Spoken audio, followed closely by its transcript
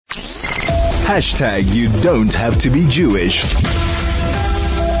You don't have to be Jewish.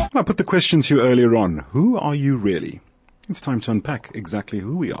 I put the question to you earlier on. Who are you really? It's time to unpack exactly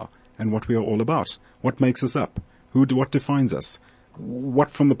who we are and what we are all about. What makes us up? What defines us?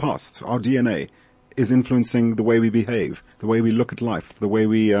 What from the past, our DNA, is influencing the way we behave, the way we look at life, the way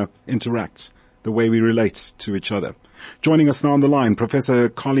we interact, the way we relate to each other. Joining us now on the line, Professor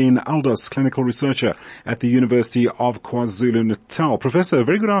Colleen Aldous, clinical researcher at the University of KwaZulu-Natal. Professor, a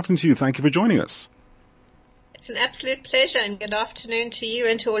very good afternoon to you. Thank you for joining us. It's an absolute pleasure, and good afternoon to you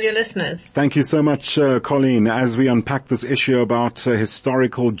and to all your listeners. Thank you so much, Colleen, as we unpack this issue about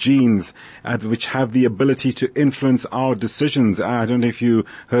historical genes which have the ability to influence our decisions. I don't know if you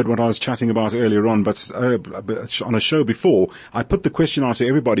heard what I was chatting about earlier on, but on a show before, I put the question out to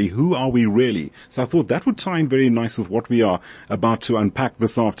everybody, who are we really? So I thought that would tie in very nice with what we are about to unpack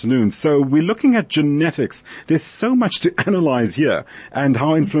this afternoon. So we're looking at genetics. There's so much to analyze here, and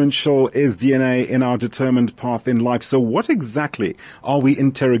how influential is DNA in our determined path in life. So what exactly are we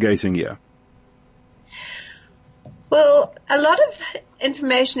interrogating here? Well, a lot of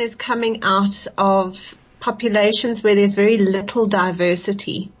information is coming out of populations where there's very little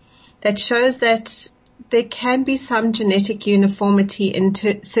diversity that shows that there can be some genetic uniformity in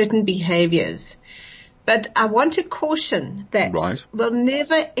certain behaviors. But I want to caution that we'll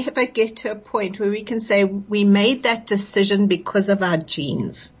never ever get to a point where we can say we made that decision because of our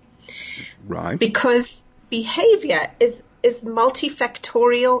genes. Right. Because behavior is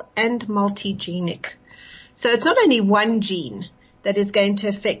multifactorial and multigenic. So it's not only one gene that is going to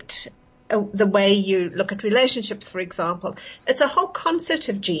affect the way you look at relationships, for example. It's a whole concert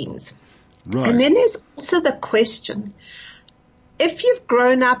of genes. Right. And then there's also the question, if you've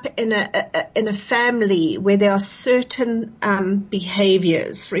grown up in a family where there are certain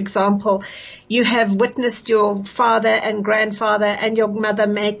behaviors, for example, you have witnessed your father and grandfather and your mother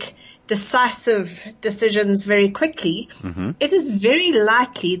make decisive decisions very quickly, it is very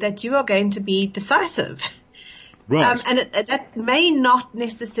likely that you are going to be decisive. Right. And that may not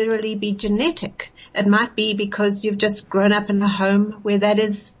necessarily be genetic. It might be because you've just grown up in a home where that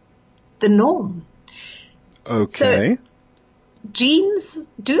is the norm. Okay. So genes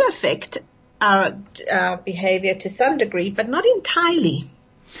do affect our behavior to some degree, but not entirely.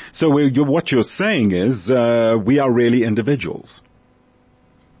 So what you're saying is we are really individuals.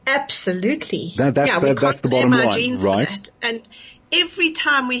 Absolutely. That's the bottom line, right? That. And every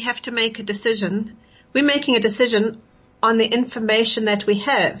time we have to make a decision, we're making a decision on the information that we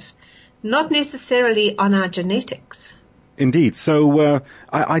have, not necessarily on our genetics. Indeed. So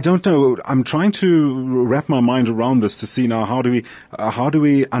I don't know. I'm trying to wrap my mind around this to see now how do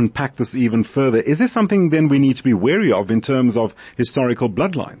we unpack this even further. Is there something then we need to be wary of in terms of historical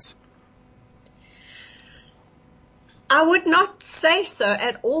bloodlines? I would not say so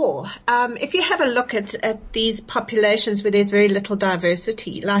at all. If you have a look at these populations where there's very little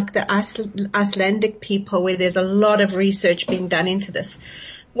diversity, like the Icelandic people, where there's a lot of research being done into this,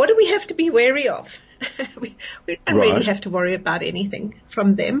 what do we have to be wary of? we don't really have to worry about anything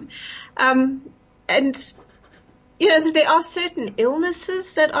from them. And, there are certain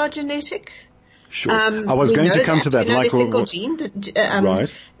illnesses that are genetic. Sure. I was going to come to that. Like single gene, right.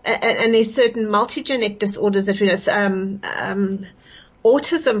 And there's certain multigenic disorders that we know.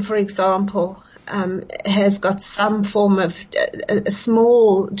 Autism, for example, has got some form of a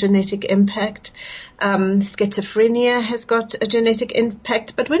small genetic impact. Schizophrenia has got a genetic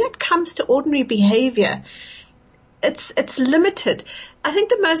impact, but when it comes to ordinary behavior, it's limited. I think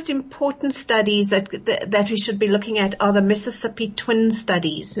the most important studies that we should be looking at are the Mississippi twin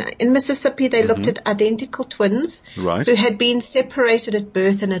studies. Now, in Mississippi, they looked at identical twins who had been separated at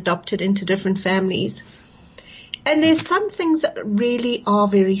birth and adopted into different families. And there's some things that really are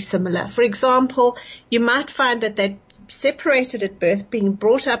very similar. For example, you might find that they're separated at birth, being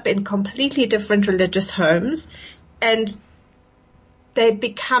brought up in completely different religious homes, and they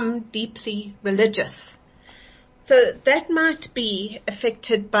become deeply religious. So that might be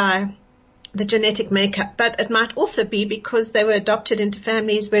affected by the genetic makeup, but it might also be because they were adopted into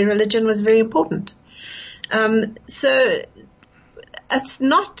families where religion was very important. So it's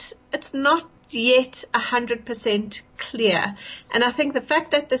not yet 100% clear. And I think the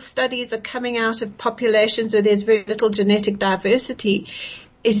fact that the studies are coming out of populations where there's very little genetic diversity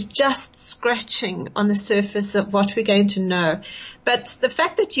is just scratching on the surface of what we're going to know. But the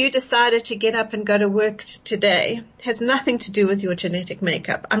fact that you decided to get up and go to work today has nothing to do with your genetic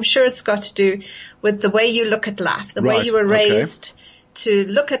makeup. I'm sure it's got to do with the way you look at life, the way you were raised to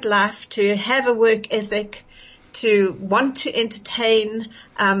look at life, to have a work ethic, to want to entertain,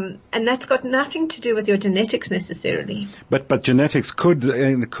 and that's got nothing to do with your genetics necessarily. But genetics could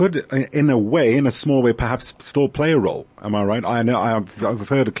in a way, in a small way, perhaps still play a role. Am I right? I know I've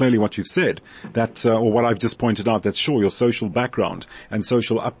heard clearly what you've said, that or what I've just pointed out. That sure, your social background and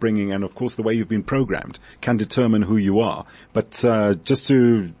social upbringing, and of course the way you've been programmed, can determine who you are. But just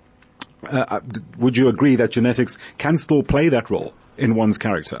to would you agree that genetics can still play that role in one's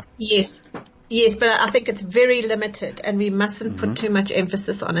character? Yes. Yes, but I think it's very limited, and we mustn't put too much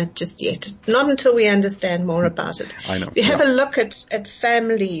emphasis on it just yet. Not until we understand more about it. I know. If you have a look at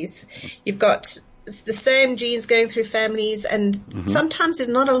families, you've got the same genes going through families, and sometimes there's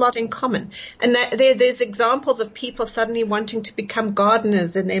not a lot in common. And there's examples of people suddenly wanting to become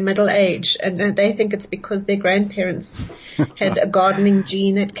gardeners in their middle age, and they think it's because their grandparents had a gardening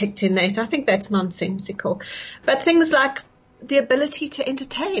gene that kicked in later. I think that's nonsensical. But things like the ability to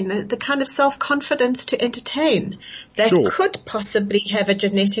entertain, the kind of self-confidence to entertain, that could possibly have a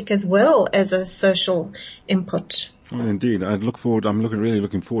genetic as well as a social input. Well, indeed. I'm really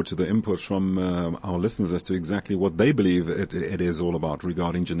looking forward to the input from our listeners as to exactly what they believe it is all about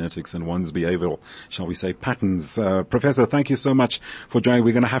regarding genetics and one's behavioral, shall we say, patterns. Professor, thank you so much for joining.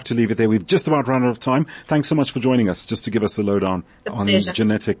 We're going to have to leave it there. We've just about run out of time. Thanks so much for joining us, just to give us a lowdown on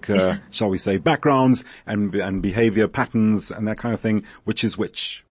genetic, shall we say, backgrounds and behavior patterns and that kind of thing, which is which.